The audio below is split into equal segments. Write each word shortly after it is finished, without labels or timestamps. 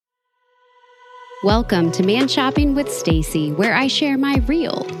Welcome to Man Shopping with Stacy, where I share my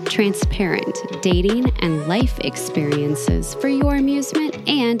real, transparent dating and life experiences for your amusement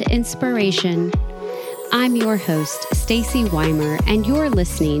and inspiration. I'm your host, Stacy Weimer, and you're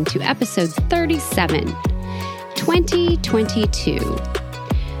listening to episode 37, 2022.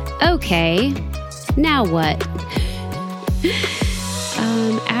 Okay, now what?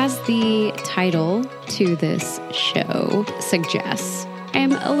 As the title to this show suggests,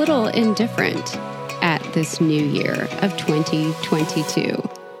 I'm a little indifferent at this new year of 2022.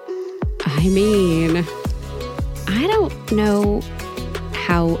 I mean, I don't know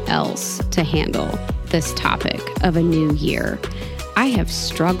how else to handle this topic of a new year. I have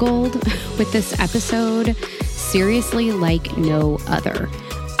struggled with this episode seriously like no other.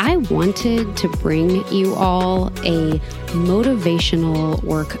 I wanted to bring you all a motivational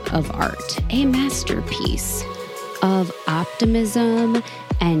work of art, a masterpiece of optimism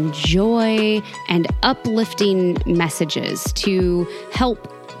and joy and uplifting messages to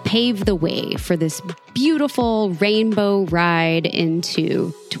help pave the way for this beautiful rainbow ride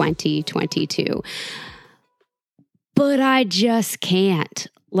into 2022. But I just can't.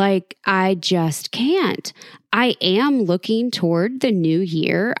 I just can't. I am looking toward the new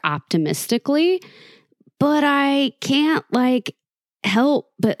year optimistically, but I can't help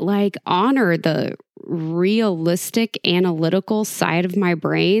but honor the realistic analytical side of my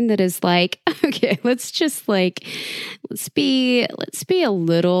brain that is okay, let's be a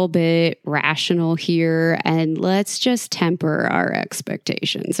little bit rational here and let's just temper our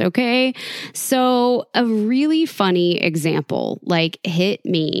expectations, okay? So a really funny example hit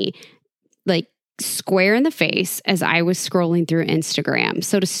me square in the face as I was scrolling through Instagram.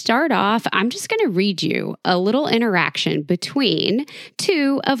 So to start off, I'm just going to read you a little interaction between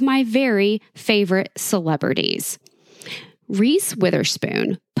two of my very favorite celebrities. Reese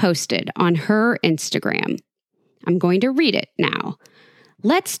Witherspoon posted on her Instagram. I'm going to read it now.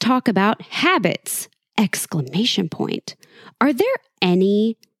 "Let's talk about habits! ! Are there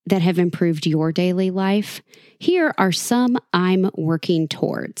any that have improved your daily life? Here are some I'm working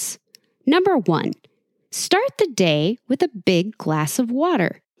towards. Number 1, start the day with a big glass of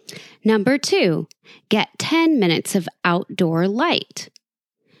water. Number 2, get 10 minutes of outdoor light.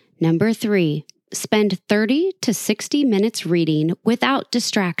 Number 3, spend 30 to 60 minutes reading without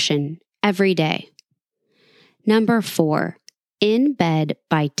distraction every day. Number 4, in bed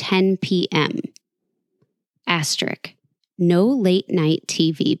by 10 p.m. No late night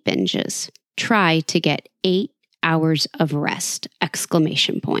TV binges. Try to get 8 hours of rest!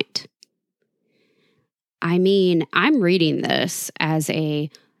 I mean, I'm reading this as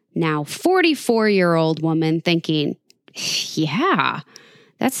a now 44-year-old woman thinking, yeah,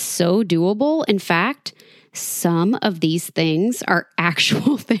 that's so doable. In fact, some of these things are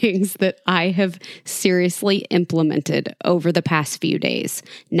actual things that I have seriously implemented over the past few days.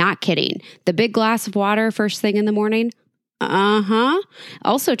 Not kidding. The big glass of water first thing in the morning.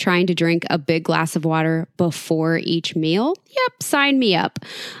 Also trying to drink a big glass of water before each meal. Yep, sign me up.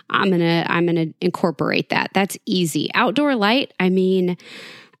 I'm gonna incorporate that. That's easy. Outdoor light. I mean,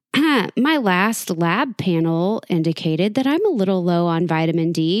 my last lab panel indicated that I'm a little low on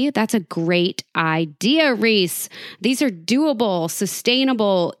vitamin D. That's a great idea, Reese. These are doable,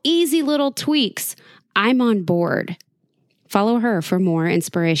 sustainable, easy little tweaks. I'm on board. Follow her for more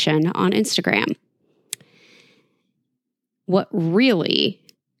inspiration on Instagram. What really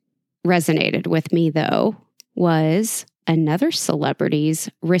resonated with me, though, was another celebrity's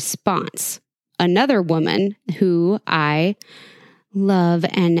response. Another woman who I love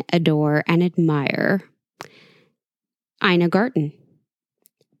and adore and admire, Ina Garten.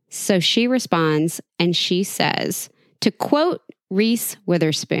 So she responds and she says, to quote Reese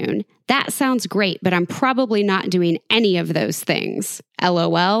Witherspoon, "That sounds great, but I'm probably not doing any of those things.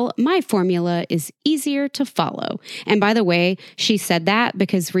 LOL, my formula is easier to follow." And by the way, she said that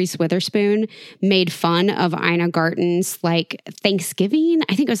because Reese Witherspoon made fun of Ina Garten's Thanksgiving.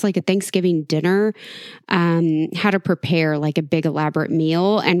 I think it was a Thanksgiving dinner, how to prepare a big elaborate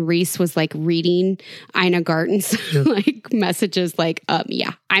meal. And Reese was reading Ina Garten's messages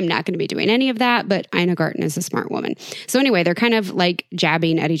yeah, I'm not going to be doing any of that, but Ina Garten is a smart woman. So anyway, they're kind of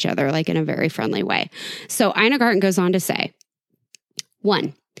jabbing at each other in a very friendly way. So Ina Garten goes on to say,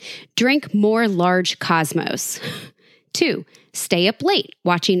 1, drink more large Cosmos. 2, stay up late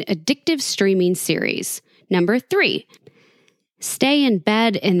watching addictive streaming series. Number 3, stay in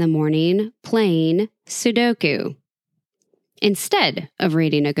bed in the morning playing Sudoku instead of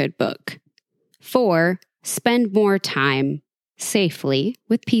reading a good book. 4, spend more time safely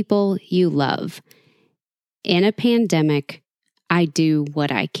with people you love. In a pandemic, I do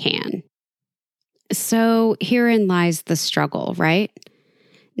what I can. So herein lies the struggle, right?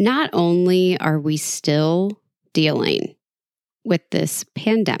 Not only are we still dealing with this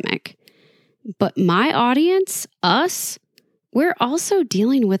pandemic, but my audience, us, we're also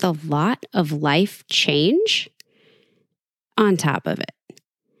dealing with a lot of life change on top of it.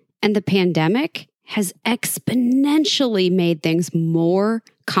 And the pandemic has exponentially made things more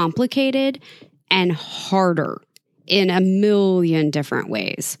complicated and harder in a million different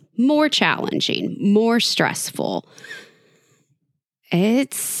ways. More challenging, more stressful.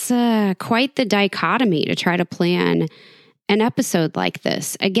 It's quite the dichotomy to try to plan an episode like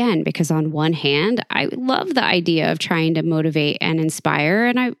this. Again, because on one hand, I love the idea of trying to motivate and inspire,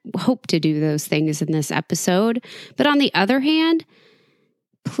 and I hope to do those things in this episode. But on the other hand,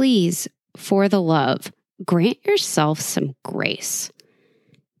 please, for the love, grant yourself some grace.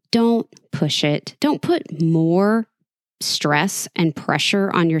 Don't push it. Don't put more stress and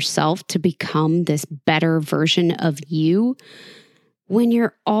pressure on yourself to become this better version of you when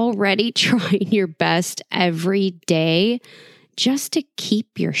you're already trying your best every day just to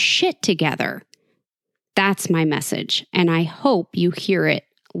keep your shit together. That's my message, and I hope you hear it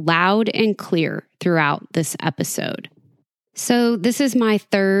loud and clear throughout this episode. So this is my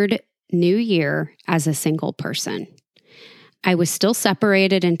third new year as a single person. I was still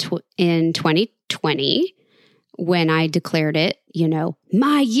separated in 2020 when I declared it,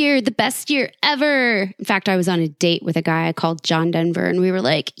 my year, the best year ever. In fact, I was on a date with a guy I called John Denver, and we were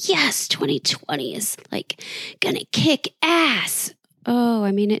like, yes, 2020 is like gonna kick ass. Oh,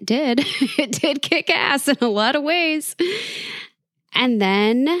 I mean, it did. It did kick ass in a lot of ways. And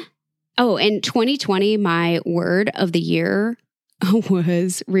then, in 2020, my word of the year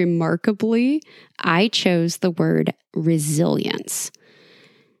was remarkably, I chose the word resilience.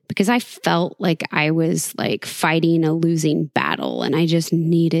 Because I felt like I was fighting a losing battle, and I just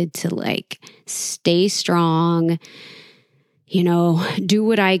needed to stay strong, do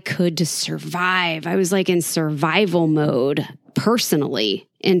what I could to survive. I was in survival mode personally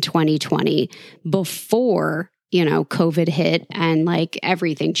in 2020 before, COVID hit and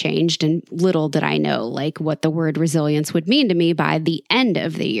everything changed. And little did I know what the word resilience would mean to me by the end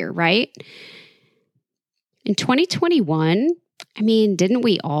of the year, right? In 2021, didn't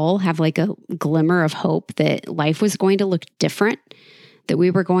we all have a glimmer of hope that life was going to look different, that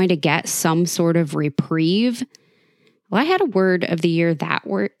we were going to get some sort of reprieve? Well, I had a word of the year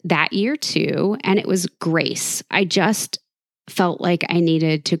that year too, and it was grace. I just felt like I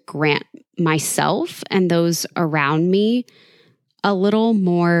needed to grant myself and those around me a little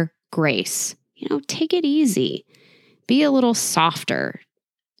more grace. Take it easy. Be a little softer.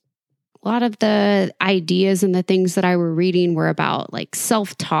 A lot of the ideas and the things that I were reading were about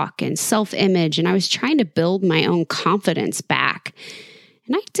self-talk and self-image, and I was trying to build my own confidence back.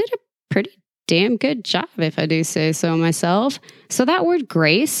 And I did a pretty damn good job, if I do say so myself. So that word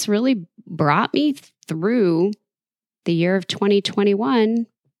grace really brought me through the year of 2021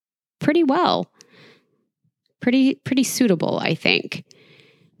 pretty well. Pretty suitable, I think.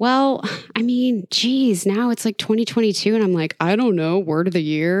 Well, geez, now it's 2022 and I'm I don't know, word of the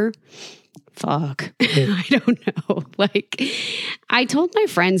year. Fuck. I don't know. I told my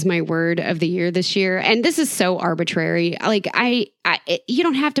friends my word of the year this year, and this is so arbitrary. You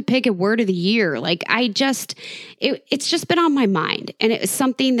don't have to pick a word of the year. It's just been on my mind, and it was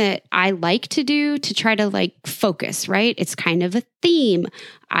something that I like to do to try to focus, right? It's kind of a theme.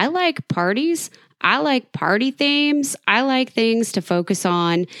 I like parties. I like party themes. I like things to focus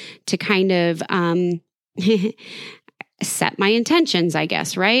on to kind of, set my intentions, I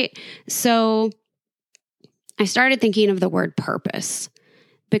guess, right? So I started thinking of the word purpose,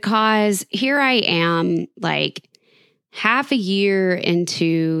 because here I am half a year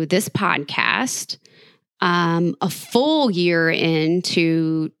into this podcast, a full year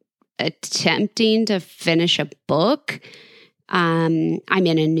into attempting to finish a book. I'm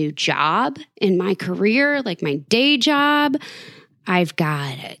in a new job in my career, my day job. I've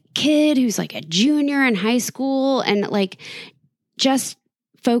got a kid who's a junior in high school, and just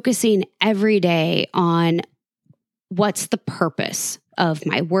focusing every day on what's the purpose of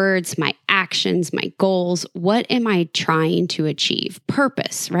my words, my actions, my goals. What am I trying to achieve?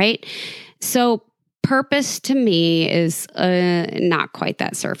 Purpose, right? So purpose to me is not quite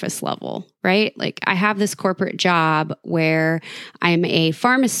that surface level, right? I have this corporate job where I'm a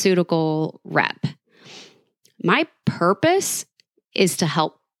pharmaceutical rep. My purpose is to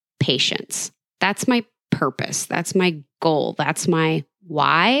help patients. That's my purpose. That's my goal. That's my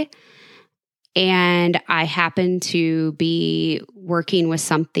why. And I happen to be working with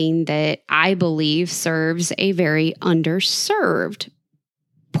something that I believe serves a very underserved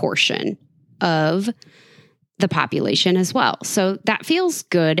portion of the population as well. So that feels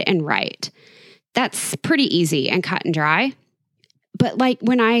good and right. That's pretty easy and cut and dry. But like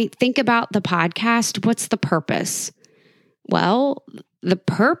when I think about the podcast, what's the purpose? Well, the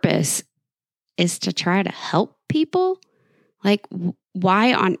purpose is to try to help people. Like,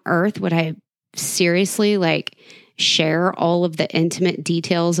 why on earth would I seriously like share all of the intimate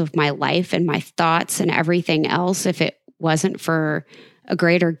details of my life and my thoughts and everything else if it wasn't for a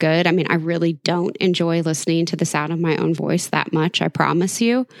greater good? I mean, I really don't enjoy listening to the sound of my own voice that much, I promise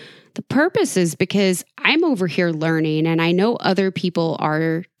you. The purpose is because I'm over here learning, and I know other people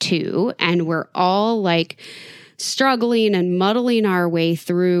are too, and we're all like struggling and muddling our way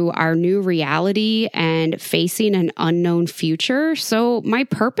through our new reality and facing an unknown future. So my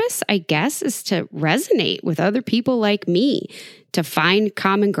purpose, I guess, is to resonate with other people like me, to find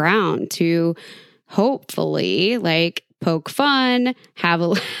common ground, to hopefully like poke fun, have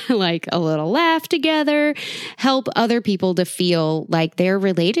a little laugh together, help other people to feel like they're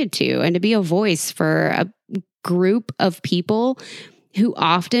related to, and to be a voice for a group of people who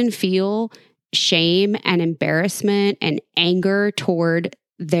often feel shame and embarrassment and anger toward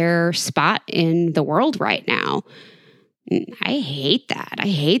their spot in the world right now. I hate that. I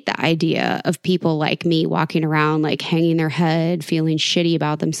hate the idea of people like me walking around like hanging their head, feeling shitty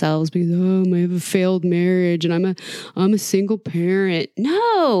about themselves because, I have a failed marriage and I'm a single parent.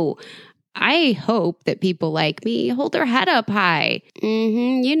 No, I hope that people like me hold their head up high.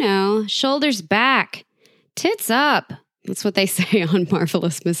 Shoulders back, tits up. That's what they say on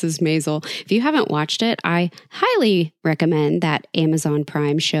Marvelous Mrs. Maisel. If you haven't watched it, I highly recommend that Amazon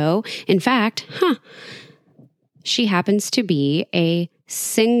Prime show. In fact, she happens to be a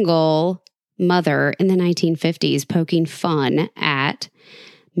single mother in the 1950s poking fun at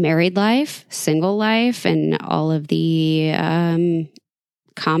married life, single life, and all of the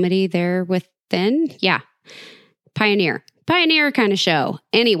comedy there within. Yeah. Pioneer kind of show.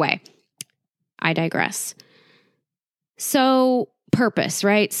 Anyway, I digress. So purpose,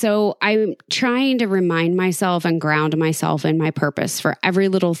 right? So I'm trying to remind myself and ground myself in my purpose for every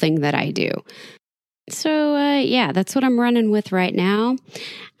little thing that I do. So that's what I'm running with right now.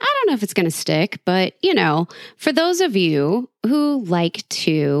 I don't know if it's going to stick, but for those of you who like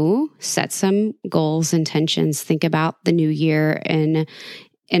to set some goals, intentions, think about the new year in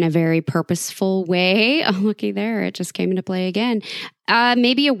a very purposeful way. Oh, looky there. It just came into play again.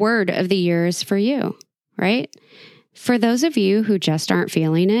 Maybe a word of the year is for you, right? For those of you who just aren't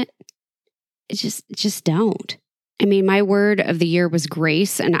feeling it, just don't. I mean, my word of the year was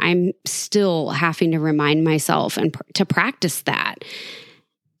grace, and I'm still having to remind myself and to practice that.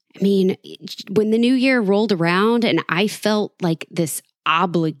 I mean, when the new year rolled around and I felt like this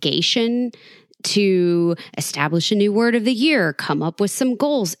obligation to establish a new word of the year, come up with some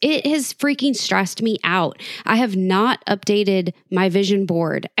goals, it has freaking stressed me out. I have not updated my vision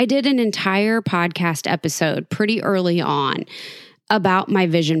board. I did an entire podcast episode pretty early on about my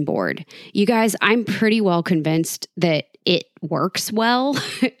vision board. You guys, I'm pretty well convinced that it works well.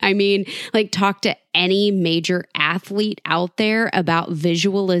 I mean, like talk to any major athlete out there about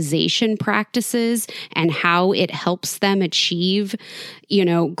visualization practices and how it helps them achieve,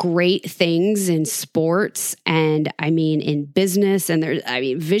 great things in sports and in business. And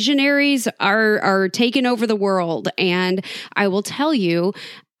visionaries are taking over the world. And I will tell you,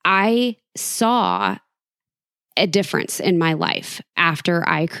 I saw a difference in my life after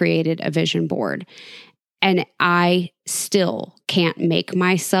I created a vision board. And I still can't make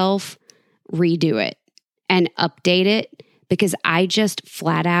myself redo it and update it because I just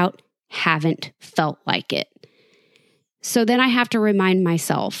flat out haven't felt like it. So then I have to remind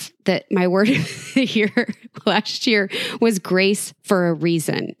myself that my word of the year last year was grace for a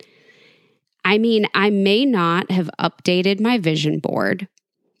reason. I may not have updated my vision board,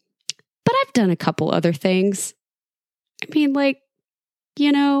 but I've done a couple other things. I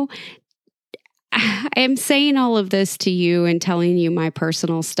am saying all of this to you and telling you my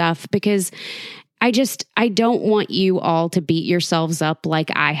personal stuff because I don't want you all to beat yourselves up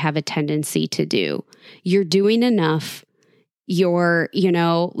like I have a tendency to do. You're doing enough. Your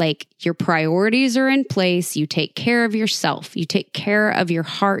priorities are in place. You take care of yourself. You take care of your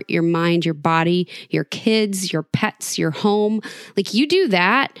heart, your mind, your body, your kids, your pets, your home. Like you do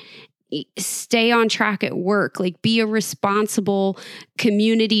that. Stay on track at work, be a responsible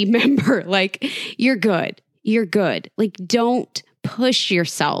community member. You're good. Don't push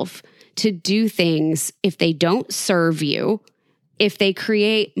yourself to do things if they don't serve you, if they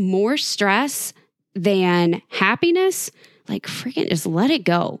create more stress than happiness, freaking just let it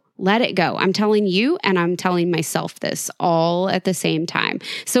go. Let it go. I'm telling you and I'm telling myself this all at the same time.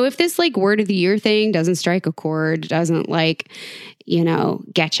 So if this like word of the year thing doesn't strike a chord, doesn't like,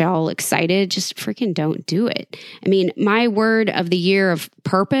 get you all excited, just freaking don't do it. I mean, my word of the year of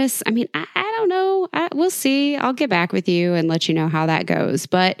purpose, I don't know. We'll see. I'll get back with you and let you know how that goes.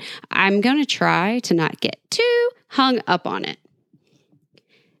 But I'm going to try to not get too hung up on it.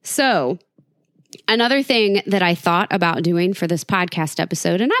 So another thing that I thought about doing for this podcast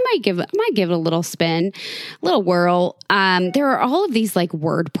episode, and I might give it a little spin, a little whirl. There are all of these like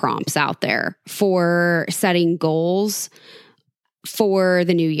word prompts out there for setting goals for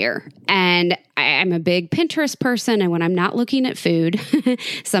the new year. And I'm a big Pinterest person. And when I'm not looking at food,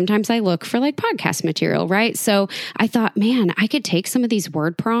 sometimes I look for like podcast material, right? So I thought, man, I could take some of these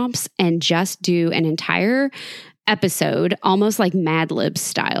word prompts and just do an entire episode, almost like Mad Libs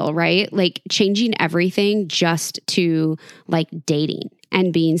style, right? Like changing everything just to like dating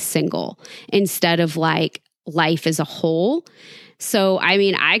and being single instead of like life as a whole. So,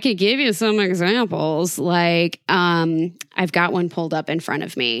 I could give you some examples. Like, I've got one pulled up in front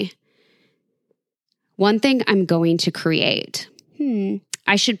of me. One thing I'm going to create.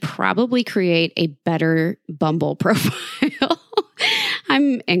 I should probably create a better Bumble profile.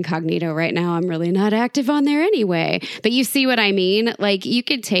 I'm incognito right now. I'm really not active on there anyway. But you see what I mean? Like you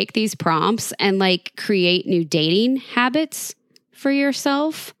could take these prompts and like create new dating habits for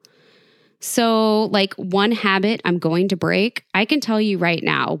yourself. So like one habit I'm going to break, I can tell you right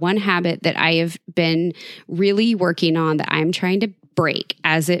now, one habit that I have been really working on that I'm trying to break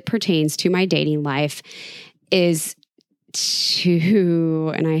as it pertains to my dating life is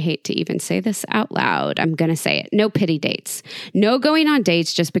and I hate to even say this out loud, I'm going to say it, no pity dates. No going on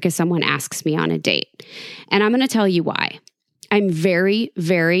dates just because someone asks me on a date. And I'm going to tell you why. I'm very,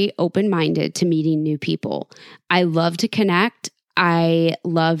 very open-minded to meeting new people. I love to connect. I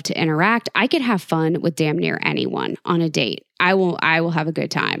love to interact. I could have fun with damn near anyone on a date. I will have a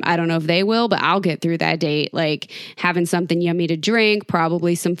good time. I don't know if they will, but I'll get through that date, like having something yummy to drink,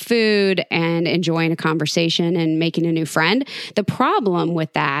 probably some food, and enjoying a conversation and making a new friend. The problem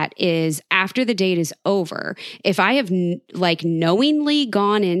with that is after the date is over, if I have knowingly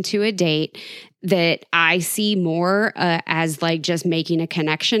gone into a date that I see more as like just making a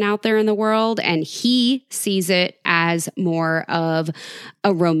connection out there in the world, and he sees it as more of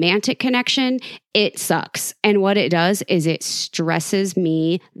a romantic connection, it sucks. And what it does is it stresses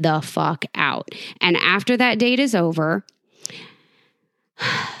me the fuck out. And after that date is over,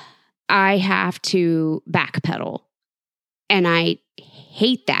 I have to backpedal. And I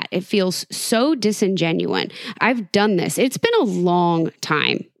hate that. It feels so disingenuous. I've done this. It's been a long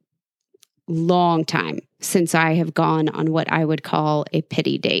time since I have gone on what I would call a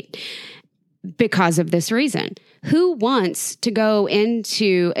pity date because of this reason. Who wants to go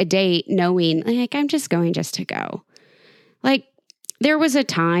into a date knowing like, I'm just going just to go? Like there was a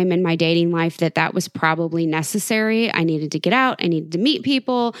time in my dating life that was probably necessary. I needed to get out. I needed to meet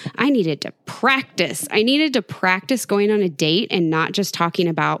people. I needed to practice. I needed to practice going on a date and not just talking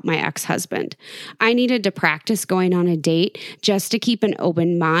about my ex-husband. I needed to practice going on a date just to keep an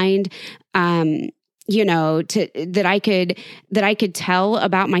open mind, that I could tell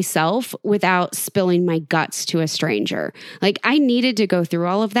about myself without spilling my guts to a stranger. Like I needed to go through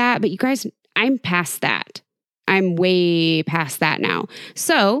all of that, but you guys, I'm past that. I'm way past that now.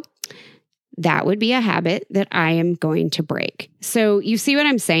 So that would be a habit that I am going to break. So you see what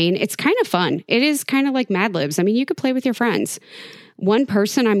I'm saying? It's kind of fun. It is kind of like Mad Libs. I mean, you could play with your friends. One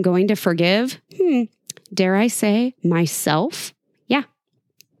person I'm going to forgive, dare I say, myself? Yeah.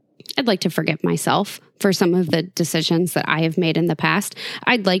 I'd like to forgive myself for some of the decisions that I have made in the past.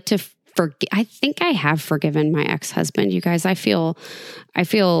 I'd like to I think I have forgiven my ex-husband. You guys, I feel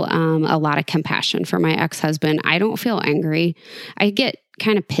a lot of compassion for my ex-husband. I don't feel angry. I get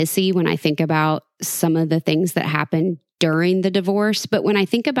kind of pissy when I think about some of the things that happened during the divorce. But when I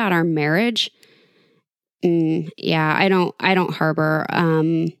think about our marriage, I don't harbor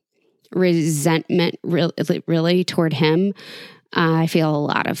resentment really toward him. I feel a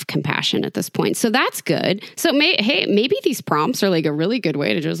lot of compassion at this point. So that's good. So maybe these prompts are like a really good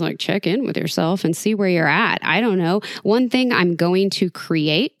way to just like check in with yourself and see where you're at. I don't know. One thing I'm going to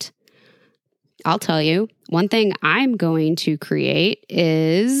create, I'll tell you, one thing I'm going to create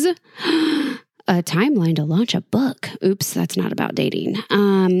is a timeline to launch a book. Oops, that's not about dating.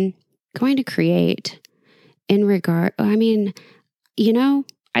 Going to create I'd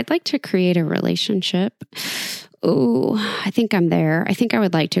like to create a relationship Oh, I think I'm there. I think I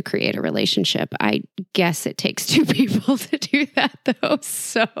would like to create a relationship. I guess it takes two people to do that though.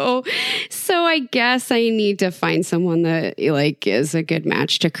 So I guess I need to find someone that like is a good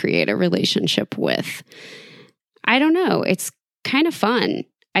match to create a relationship with. I don't know. It's kind of fun.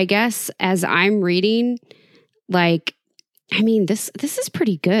 I guess as I'm reading, like, I mean, this is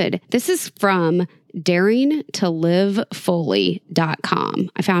pretty good. This is from daringtolivefully.com.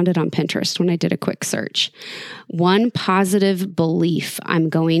 I found it on Pinterest when I did a quick search. One positive belief I'm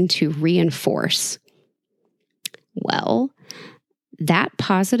going to reinforce. Well, that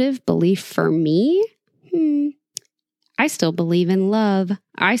positive belief for me, I still believe in love.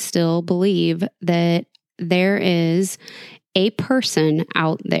 I still believe that there is a person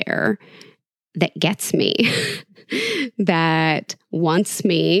out there that gets me, that wants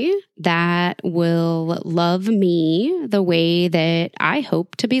me, that will love me the way that I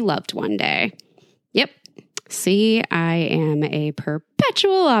hope to be loved one day. Yep. See, I am a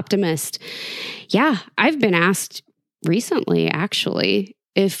perpetual optimist. Yeah, I've been asked recently, actually,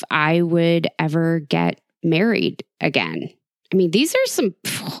 if I would ever get married again. I mean, these are some,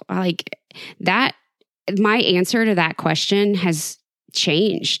 like, that, my answer to that question has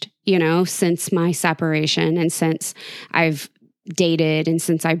changed, since my separation and since I've dated and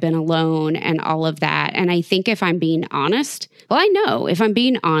since I've been alone and all of that. And I think if I'm being honest, I know if I'm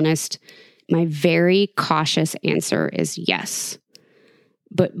being honest, my very cautious answer is yes.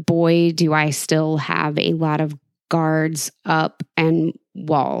 But boy, do I still have a lot of guards up and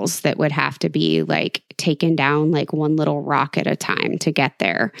walls that would have to be like taken down like one little rock at a time to get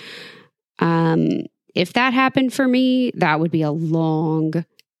there. If that happened for me, that would be a long,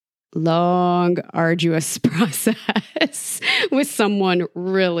 arduous process with someone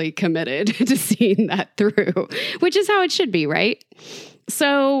really committed to seeing that through, which is how it should be, right?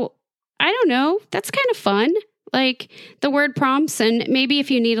 So I don't know. That's kind of fun. Like the word prompts, and maybe if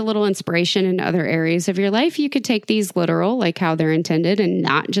you need a little inspiration in other areas of your life, you could take these literal, like how they're intended, and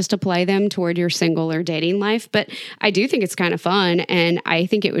not just apply them toward your single or dating life. But I do think it's kind of fun, and I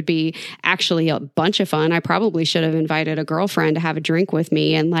think it would be actually a bunch of fun. I probably should have invited a girlfriend to have a drink with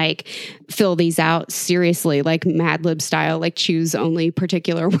me and like fill these out seriously, like Mad Lib style, like choose only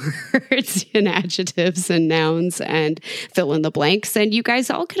particular words and adjectives and nouns and fill in the blanks. And you guys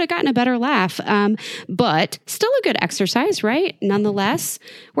all could have gotten a better laugh. But still a good exercise, right? Nonetheless,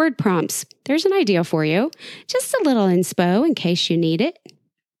 word prompts. There's an idea for you. Just a little inspo in case you need it.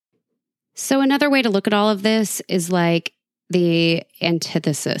 So another way to look at all of this is like the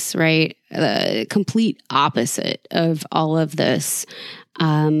antithesis, right? The complete opposite of all of this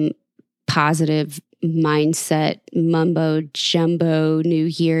positive mindset, mumbo jumbo, new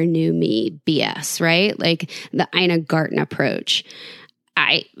year, new me BS, right? Like the Ina Garten approach.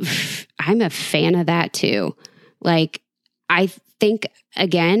 I'm a fan of that too. Like, I think,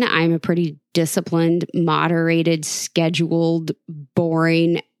 again, I'm a pretty disciplined, moderated, scheduled,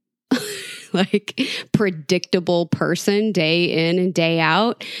 boring, like predictable person day in and day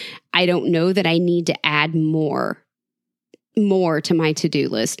out. I don't know that I need to add more to my to-do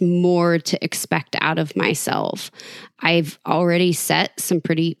list, more to expect out of myself. I've already set some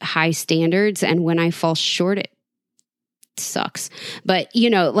pretty high standards, and when I fall short, it sucks. But,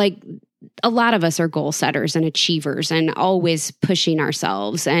 like a lot of us are goal setters and achievers and always pushing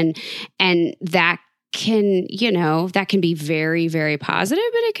ourselves. And that can be very, very positive,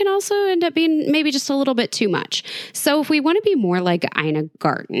 but it can also end up being maybe just a little bit too much. So if we want to be more like Ina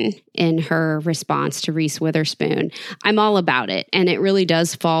Garten in her response to Reese Witherspoon, I'm all about it. And it really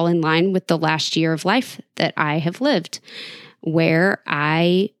does fall in line with the last year of life that I have lived, where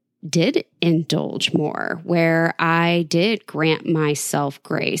I did indulge more, where I did grant myself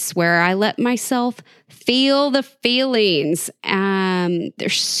grace, where I let myself feel the feelings.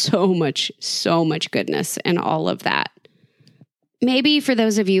 There's so much goodness in all of that. Maybe for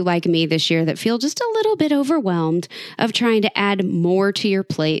those of you like me this year that feel just a little bit overwhelmed of trying to add more to your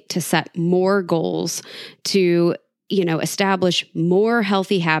plate, to set more goals, to establish more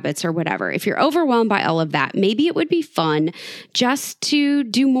healthy habits or whatever. If you're overwhelmed by all of that, maybe it would be fun just to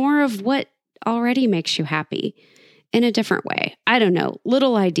do more of what already makes you happy in a different way. I don't know,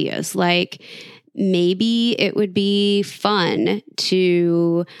 little ideas like maybe it would be fun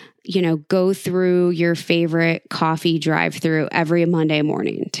to, go through your favorite coffee drive-through every Monday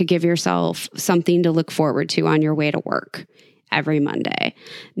morning to give yourself something to look forward to on your way to work every Monday.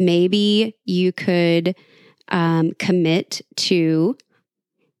 Maybe you could commit to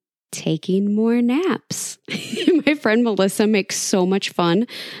taking more naps. My friend Melissa makes so much fun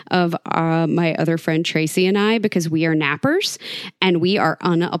of my other friend Tracy and I because we are nappers and we are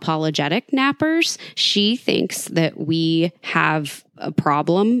unapologetic nappers. She thinks that we have a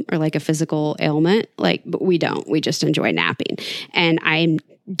problem or like a physical ailment, but we don't. We just enjoy napping. And I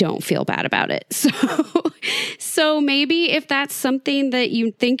don't feel bad about it. So maybe if that's something that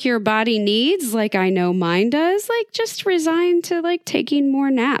you think your body needs, like I know mine does, just resign to taking more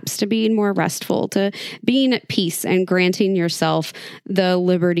naps, to being more restful, to being at peace and granting yourself the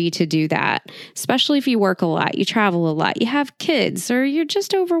liberty to do that. Especially if you work a lot, you travel a lot, you have kids, or you're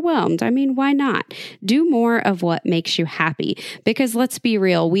just overwhelmed. I mean, why not? Do more of what makes you happy. Because let's be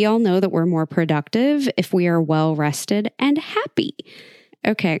real, we all know that we're more productive if we are well rested and happy.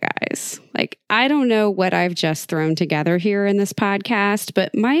 Okay, guys, I don't know what I've just thrown together here in this podcast,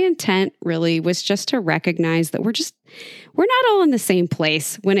 but my intent really was just to recognize that we're not all in the same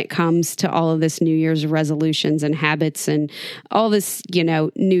place when it comes to all of this New Year's resolutions and habits and all this,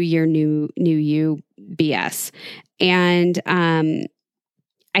 new year, new you BS. And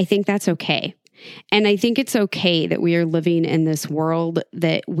I think that's okay. And I think it's okay that we are living in this world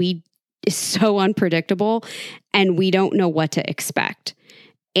that is so unpredictable and we don't know what to expect.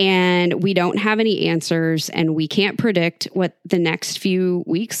 And we don't have any answers and we can't predict what the next few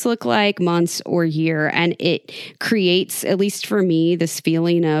weeks look like, months or year. And it creates, at least for me, this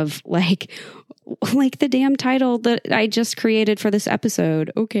feeling of like the damn title that I just created for this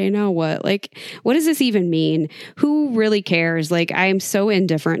episode. Okay, now what? What does this even mean? Who really cares? I am so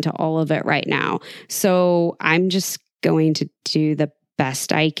indifferent to all of it right now. So I'm just going to do the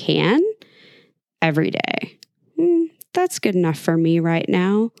best I can every day. That's good enough for me right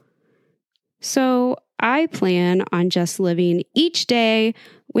now. So I plan on just living each day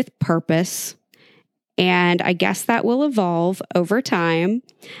with purpose. And I guess that will evolve over time.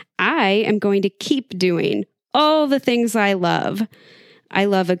 I am going to keep doing all the things I love. I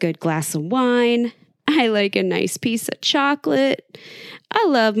love a good glass of wine. I like a nice piece of chocolate. I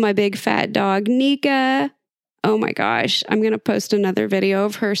love my big fat dog, Nika. Oh my gosh, I'm going to post another video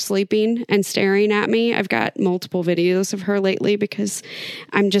of her sleeping and staring at me. I've got multiple videos of her lately because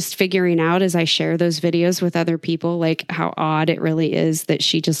I'm just figuring out as I share those videos with other people, how odd it really is that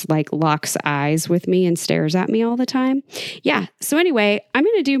she just locks eyes with me and stares at me all the time. Yeah. So anyway, I'm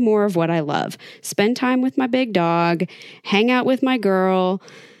going to do more of what I love. Spend time with my big dog, hang out with my girl.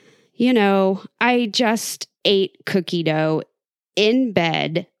 I just ate cookie dough in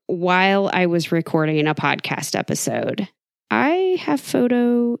bed while I was recording a podcast episode. I have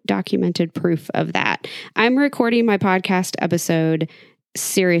photo documented proof of that. I'm recording my podcast episode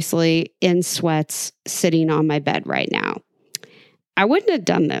seriously in sweats, sitting on my bed right now. I wouldn't have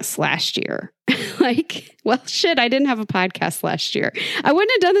done this last year. I didn't have a podcast last year. I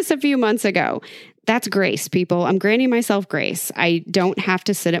wouldn't have done this a few months ago. That's grace, people. I'm granting myself grace. I don't have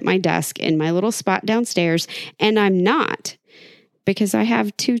to sit at my desk in my little spot downstairs, and I'm not. Because I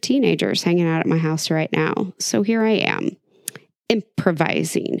have 2 teenagers hanging out at my house right now. So here I am,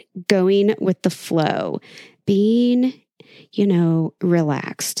 improvising, going with the flow, being,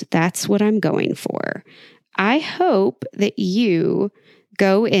 relaxed. That's what I'm going for. I hope that you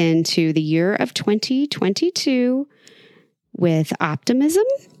go into the year of 2022 with optimism,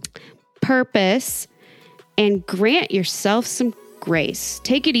 purpose, and grant yourself some grace.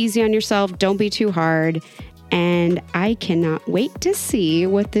 Take it easy on yourself. Don't be too hard. And I cannot wait to see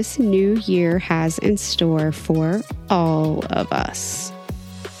what this new year has in store for all of us.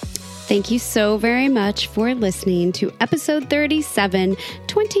 Thank you so very much for listening to episode 37,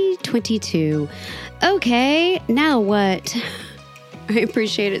 2022. Okay, now what? I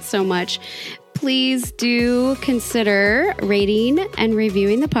appreciate it so much. Please do consider rating and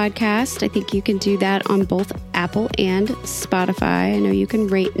reviewing the podcast. I think you can do that on both Apple and Spotify. I know you can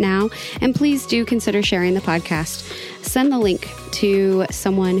rate now. And please do consider sharing the podcast. Send the link to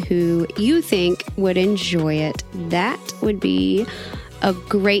someone who you think would enjoy it. That would be a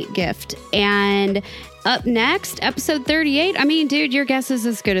great gift. And up next, episode 38. I mean, dude, your guess is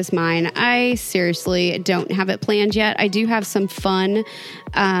as good as mine. I seriously don't have it planned yet. I do have some fun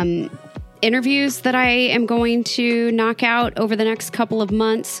interviews that I am going to knock out over the next couple of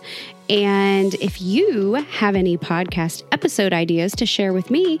months. And if you have any podcast episode ideas to share with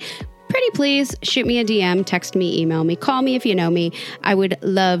me, pretty please shoot me a DM, text me, email me, call me if you know me. I would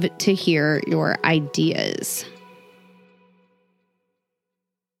love to hear your ideas.